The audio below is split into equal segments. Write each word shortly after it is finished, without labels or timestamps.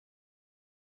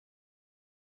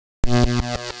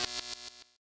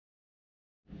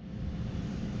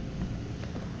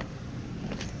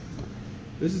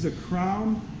This is a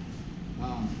Crown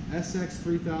SX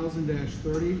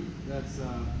 3000-30. That's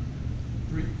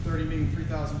 30 meaning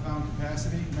 3,000 pound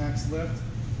capacity, max lift.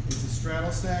 It's a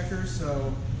straddle stacker,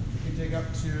 so you can take up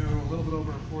to a little bit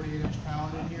over a 48-inch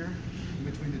pallet in here, in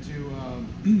between the two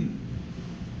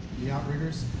the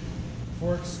outriggers.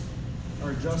 Forks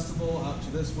are adjustable up to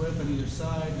this width on either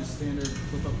side, just standard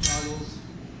flip-up toggles.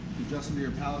 You adjust them to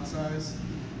your pallet size.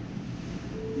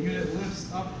 The unit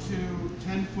lifts up to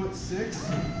 10'6".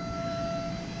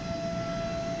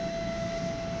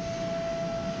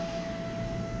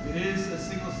 It is a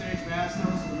single stage mast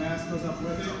though, so the mast goes up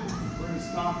with it. We're going to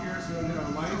stop here so we don't hit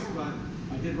our lights, but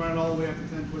I did run it all the way up to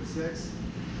 10'6".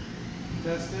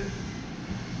 Test it.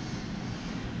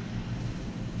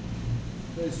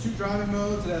 There's two driving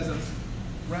modes. It has a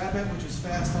rabbit, which is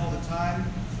fast all the time,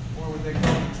 or what they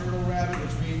call the turtle rabbit,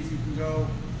 which means you can go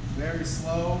very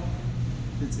slow.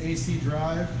 It's AC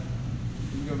drive.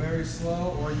 You can go very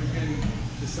slow, or you can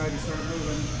decide to start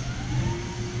moving.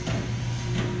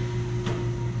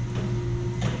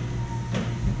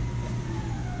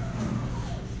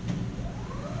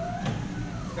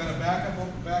 It's got a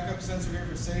backup sensor here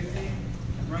for safety.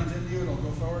 It runs into you, it'll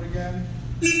go forward again.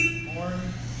 Horn.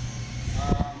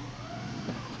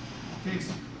 It's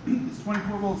a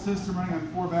 24-volt system running on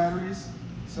 4 batteries.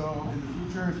 So in the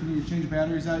future, if you need to change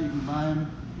batteries out, you can buy them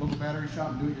local battery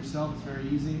shop and do it yourself. It's very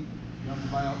easy. You don't have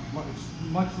to buy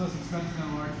much less expensive than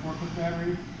a large forklift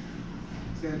battery.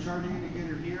 It's got a charging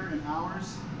indicator here in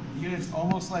hours. The unit's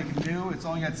almost like new. It's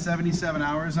only got 77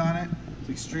 hours on it. It's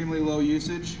extremely low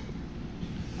usage.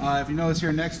 If you notice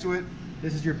here next to it,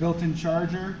 this is your built-in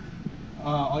charger.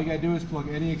 All you gotta do is plug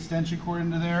any extension cord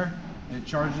into there, and it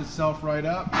charges itself right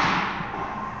up.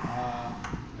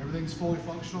 Everything's fully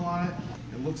functional on it.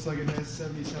 It looks like it has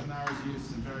 77 hours of use.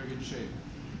 It's in very good shape.